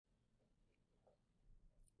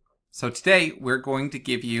So today we're going to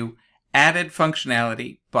give you added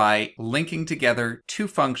functionality by linking together two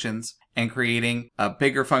functions and creating a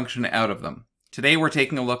bigger function out of them. Today we're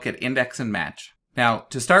taking a look at index and match. Now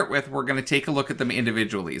to start with, we're going to take a look at them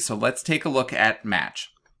individually. So let's take a look at match.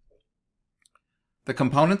 The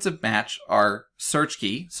components of match are search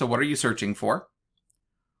key, so what are you searching for?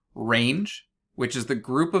 Range, which is the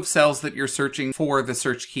group of cells that you're searching for the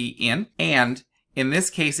search key in. And in this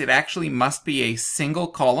case, it actually must be a single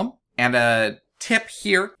column. And a tip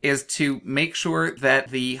here is to make sure that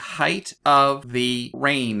the height of the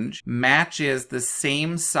range matches the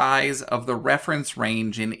same size of the reference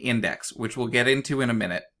range in index, which we'll get into in a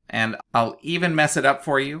minute. And I'll even mess it up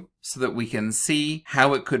for you so that we can see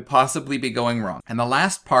how it could possibly be going wrong. And the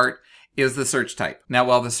last part is the search type. Now,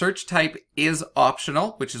 while the search type is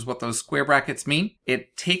optional, which is what those square brackets mean,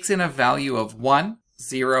 it takes in a value of 1,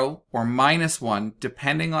 0, or -1,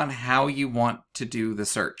 depending on how you want to do the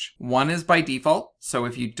search. 1 is by default, so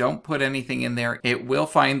if you don't put anything in there, it will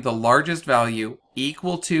find the largest value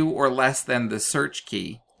equal to or less than the search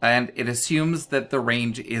key, and it assumes that the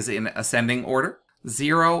range is in ascending order.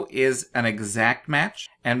 0 is an exact match,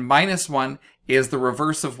 and -1 is the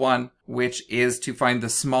reverse of 1, which is to find the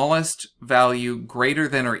smallest value greater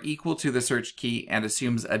than or equal to the search key and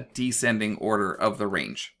assumes a descending order of the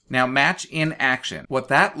range. Now, match in action. What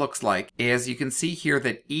that looks like is you can see here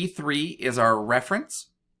that E3 is our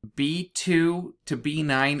reference, B2 to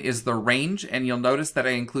B9 is the range, and you'll notice that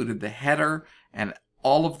I included the header and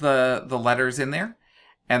all of the letters in there.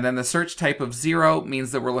 And then the search type of 0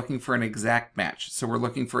 means that we're looking for an exact match. So we're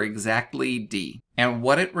looking for exactly D. And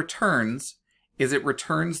what it returns is it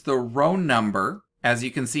returns the row number. As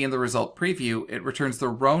you can see in the result preview, it returns the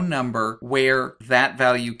row number where that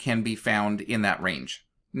value can be found in that range.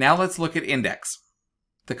 Now let's look at index.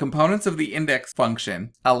 The components of the index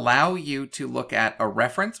function allow you to look at a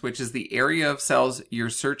reference, which is the area of cells you're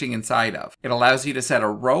searching inside of. It allows you to set a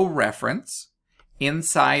row reference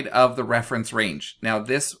inside of the reference range. Now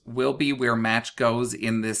this will be where match goes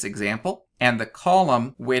in this example, and the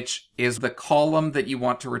column, which is the column that you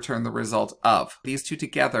want to return the result of. These two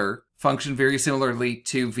together function very similarly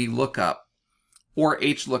to VLOOKUP or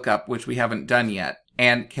HLOOKUP, which we haven't done yet,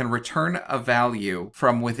 and can return a value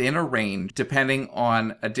from within a range depending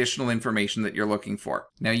on additional information that you're looking for.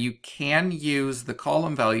 Now you can use the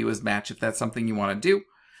column value as match if that's something you want to do.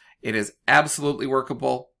 It is absolutely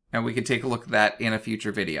workable, and we can take a look at that in a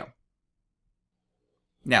future video.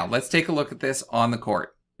 Now, let's take a look at this on the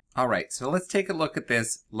court. All right, so let's take a look at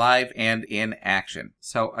this live and in action.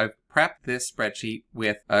 So I've prepped this spreadsheet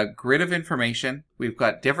with a grid of information. We've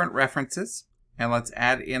got different references, and let's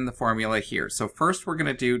add in the formula here. So first we're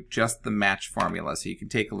going to do just the match formula, so you can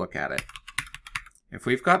take a look at it. If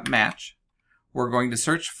we've got match, we're going to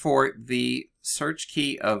search for the search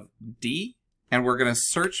key of D, and we're going to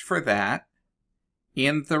search for that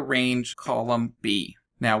in the range column B.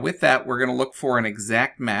 Now with that, we're going to look for an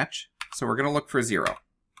exact match. So we're going to look for 0.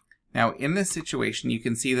 Now in this situation, you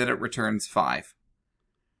can see that it returns 5.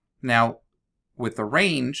 Now with the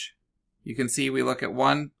range, you can see we look at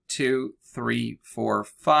 1, 2, 3, 4,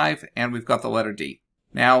 5, and we've got the letter D.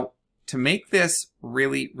 Now to make this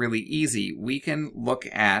really, really easy, we can look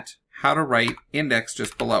at how to write index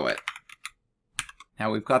just below it.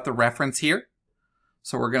 Now we've got the reference here.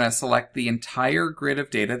 So we're going to select the entire grid of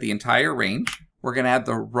data, the entire range. We're going to add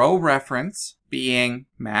the row reference being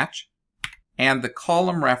match, and the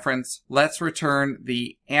column reference, let's return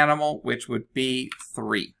the animal, which would be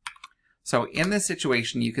 3. So in this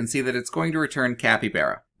situation, you can see that it's going to return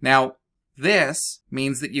capybara. Now, this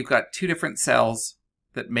means that you've got two different cells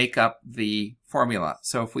that make up the formula.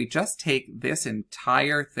 So if we just take this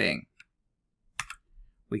entire thing,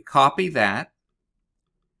 we copy that,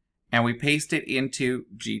 and we paste it into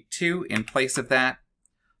G2 in place of that.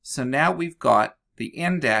 So now we've got the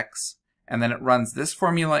index, and then it runs this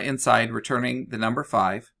formula inside, returning the number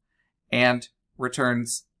 5, and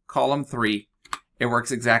returns column 3. It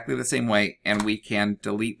works exactly the same way, and we can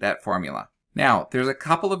delete that formula. Now, there's a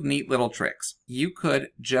couple of neat little tricks. You could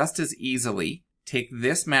just as easily take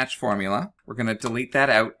this match formula, we're going to delete that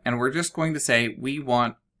out, and we're just going to say we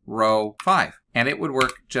want row 5, and it would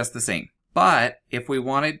work just the same. But if we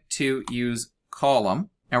wanted to use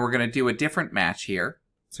column, and we're going to do a different match here,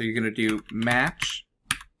 so you're going to do match,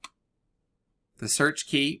 the search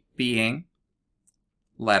key being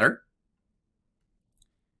letter,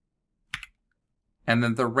 and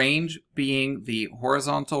then the range being the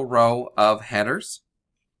horizontal row of headers,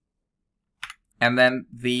 and then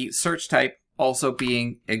the search type also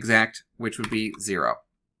being exact, which would be 0.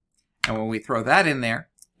 And when we throw that in there,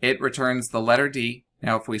 it returns the letter D.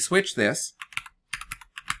 Now if we switch this,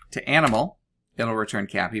 to animal, it'll return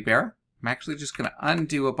capybara. I'm actually just going to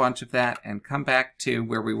undo a bunch of that and come back to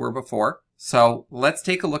where we were before. So let's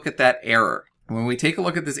take a look at that error. When we take a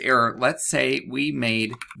look at this error, let's say we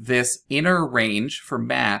made this inner range for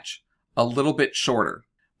match a little bit shorter,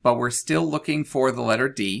 but we're still looking for the letter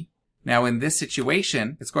D. Now in this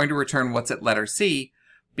situation, it's going to return what's at letter C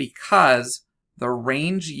because the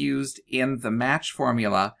range used in the match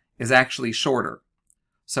formula is actually shorter.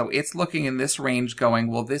 So it's looking in this range going,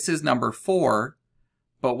 well, this is number 4,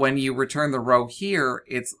 but when you return the row here,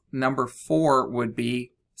 it's number 4 would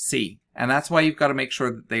be C. And that's why you've got to make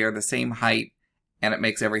sure that they are the same height, and it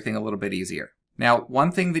makes everything a little bit easier. Now,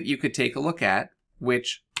 one thing that you could take a look at,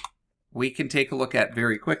 which we can take a look at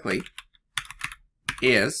very quickly,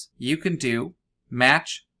 is you can do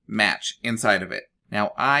match, match inside of it.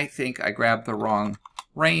 Now, I think I grabbed the wrong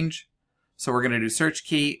range, so we're going to do search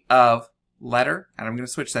key of letter, and I'm going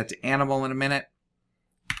to switch that to animal in a minute.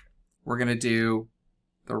 We're going to do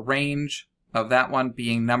the range of that one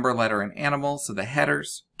being number, letter, and animal, so the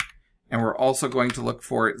headers. And we're also going to look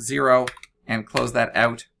for 0 and close that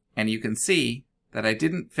out. And you can see that I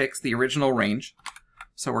didn't fix the original range,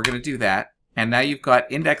 so we're going to do that. And now you've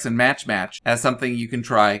got index and match match as something you can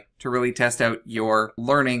try to really test out your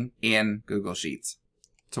learning in Google Sheets.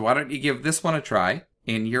 So why don't you give this one a try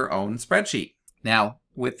in your own spreadsheet? Now,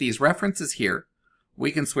 with these references here,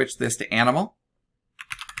 we can switch this to animal.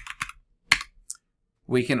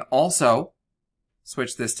 We can also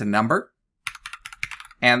switch this to number.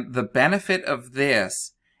 And the benefit of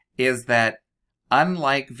this is that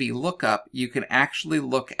unlike VLOOKUP, you can actually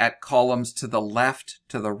look at columns to the left,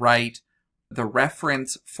 to the right. The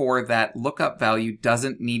reference for that lookup value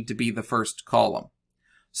doesn't need to be the first column.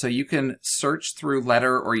 So you can search through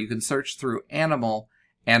letter or you can search through animal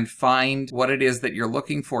and find what it is that you're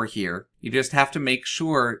looking for here. You just have to make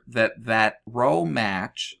sure that that row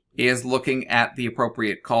match is looking at the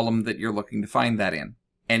appropriate column that you're looking to find that in.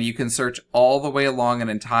 And you can search all the way along an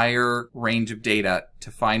entire range of data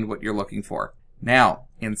to find what you're looking for. Now,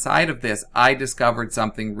 inside of this, I discovered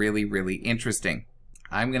something really, really interesting.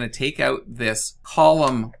 I'm going to take out this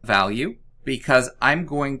column value because I'm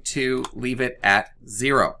going to leave it at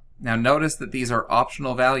 0. Now notice that these are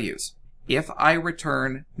optional values. If I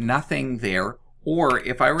return nothing there, or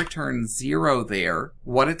if I return 0 there,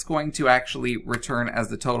 what it's going to actually return as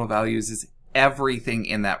the total values is everything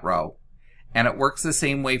in that row. And it works the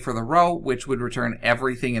same way for the row, which would return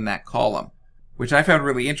everything in that column, which I found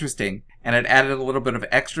really interesting. And it added a little bit of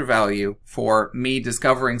extra value for me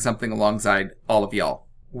discovering something alongside all of y'all.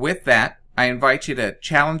 With that, I invite you to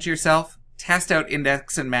challenge yourself, test out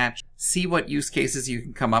index and match, see what use cases you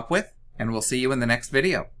can come up with, and we'll see you in the next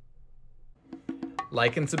video.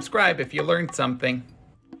 Like and subscribe if you learned something.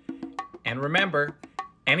 And remember,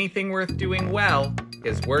 anything worth doing well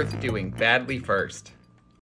is worth doing badly first.